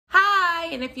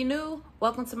and if you're new,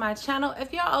 welcome to my channel.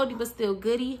 If you're oldie but still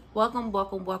goodie,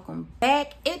 welcome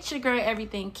back. It's your girl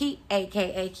Everything Key,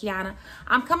 aka Kiana.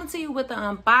 I'm coming to you with the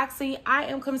unboxing. I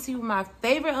am coming to you with my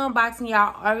favorite unboxing.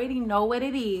 Y'all already know what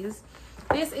it is.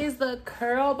 This is the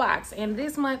CurlBox, and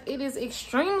this month it is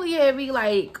extremely heavy.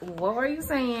 Like, what are you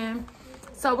saying?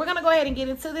 So we're gonna go ahead and get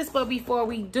into this, but before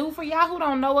we do, for y'all who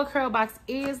don't know what CurlBox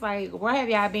is, like, where have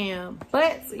y'all been?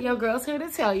 But your girl's here to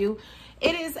tell you.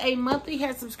 It is a monthly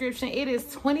hair subscription. It is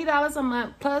 $20 a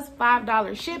month plus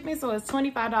 $5 shipping, so it's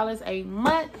 $25 a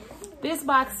month. This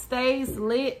box stays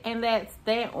lit, and that's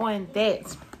that on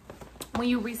that. When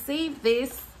you receive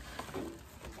this,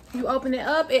 you open it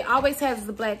up. It always has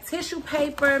the black tissue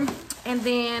paper, and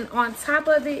then on top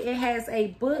of it, it has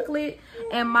a booklet,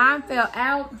 and mine fell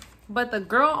out. But the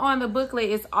girl on the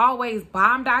booklet is always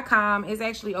bomb.com. It's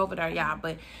actually over there, y'all,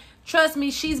 but trust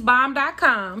me, she's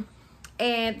bomb.com.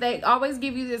 And they always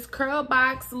give you this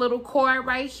CurlBox little cord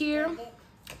right here.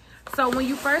 So when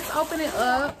you first open it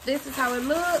up, this is how it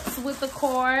looks with the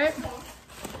cord.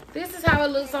 This is how it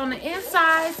looks on the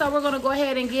inside. So we're going to go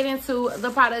ahead and get into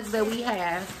the products that we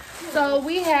have. So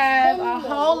we have a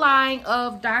whole line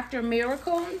of Dr.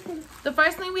 Miracle. The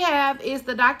first thing we have is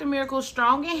the Dr. Miracle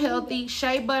Strong and Healthy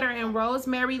Shea Butter and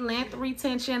Rosemary Length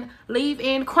Retention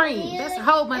Leave-In Cream. That's a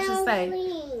whole bunch to say.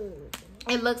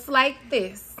 It looks like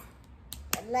this.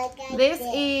 This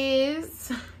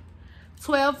is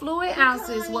 12 fluid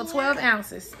ounces. Well, 12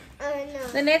 ounces.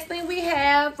 The next thing we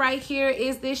have right here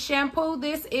is this shampoo.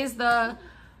 This is the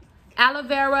aloe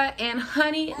vera and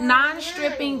honey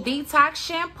non-stripping detox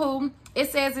shampoo.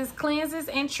 It says it cleanses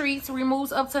and treats,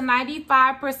 removes up to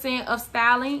 95% of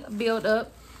styling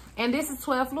buildup. And this is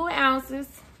 12 fluid ounces.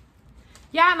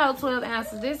 Y'all know 12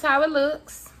 ounces. This is how it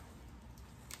looks.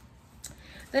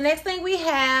 The next thing we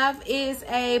have is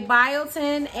a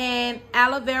biotin and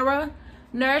aloe vera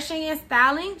nourishing and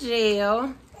styling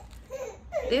gel.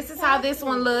 This is how this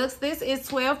one looks. This is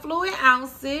 12 fluid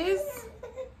ounces.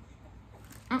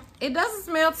 It doesn't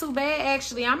smell too bad,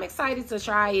 actually. I'm excited to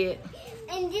try it.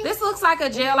 This looks like a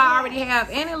gel I already have,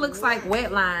 and it looks like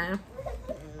wet lime.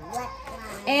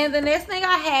 And the next thing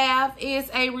I have is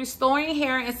a restoring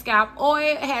hair and scalp oil.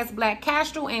 It has black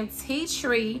castor and tea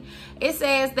tree. It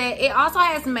says that it also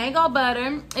has mango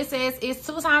butter. It says it's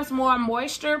 2 times more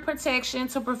moisture protection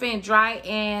to prevent dry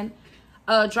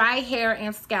hair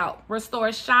and scalp.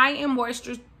 Restore shine and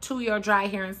moisture to your dry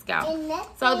hair and scalp.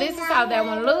 So this is how that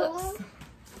one looks.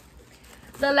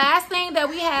 The last thing that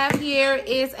we have here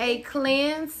is a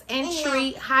cleanse and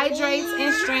treat, hydrates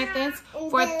and strengthens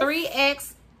for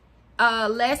 3x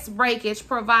less breakage,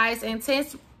 provides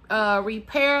intense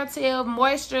reparative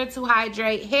moisture to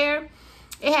hydrate hair.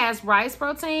 It has rice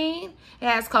protein, it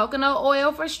has coconut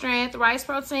oil for strength, rice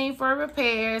protein for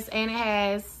repairs, and it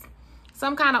has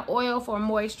some kind of oil for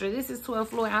moisture. This is 12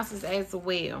 fluid ounces as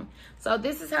well. So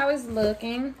this is how it's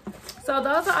looking. So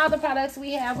those are all the products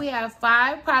we have. We have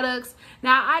 5 products.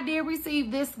 Now I did receive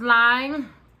this line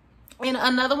in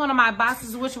another one of my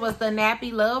boxes, which was the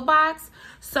Nappy Love box.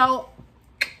 So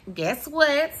guess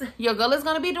what? Your girl is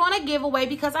going to be doing a giveaway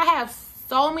because I have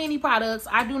so many products.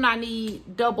 I do not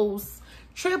need doubles,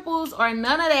 triples, or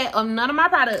none of that of none of my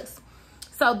products.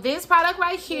 So this product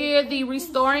right here, the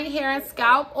Restoring Hair and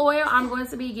Scalp Oil, I'm going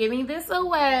to be giving this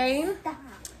away.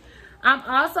 I'm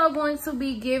also going to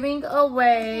be giving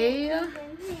away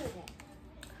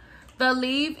the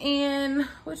leave-in,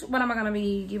 what am I going to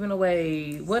be giving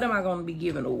away? What am I going to be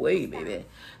giving away, baby?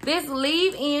 This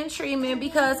leave-in treatment,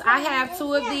 because I have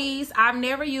 2 of these I've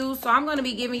never used. So I'm going to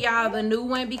be giving y'all the new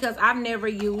one because I've never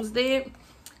used it.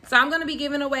 So I'm going to be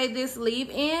giving away this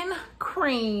leave-in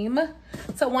cream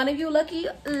to one of you lucky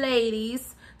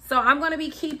ladies. So I'm going to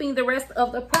be keeping the rest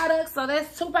of the products. So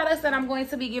that's 2 products that I'm going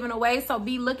to be giving away. So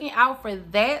be looking out for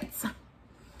that.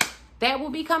 That will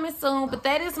be coming soon. But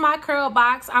that is my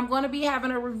CurlBox. I'm going to be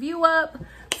having a review up.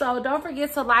 So don't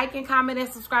forget to like and comment and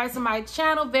subscribe to my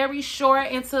channel. Very short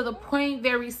and to the point.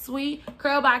 Very sweet.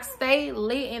 CurlBox stay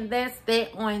lit, and that's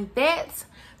that on that.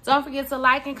 Don't forget to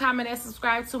like and comment and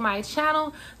subscribe to my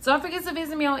channel. Don't forget to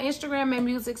visit me on Instagram at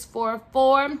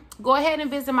Musics44. Go ahead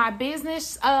and visit my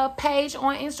business page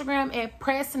on Instagram at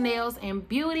Press Nails and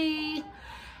Beauty.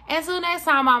 Until next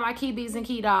time, all my KeyBees and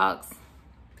KeyDogs.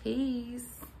 Peace.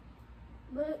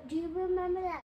 But do you remember that?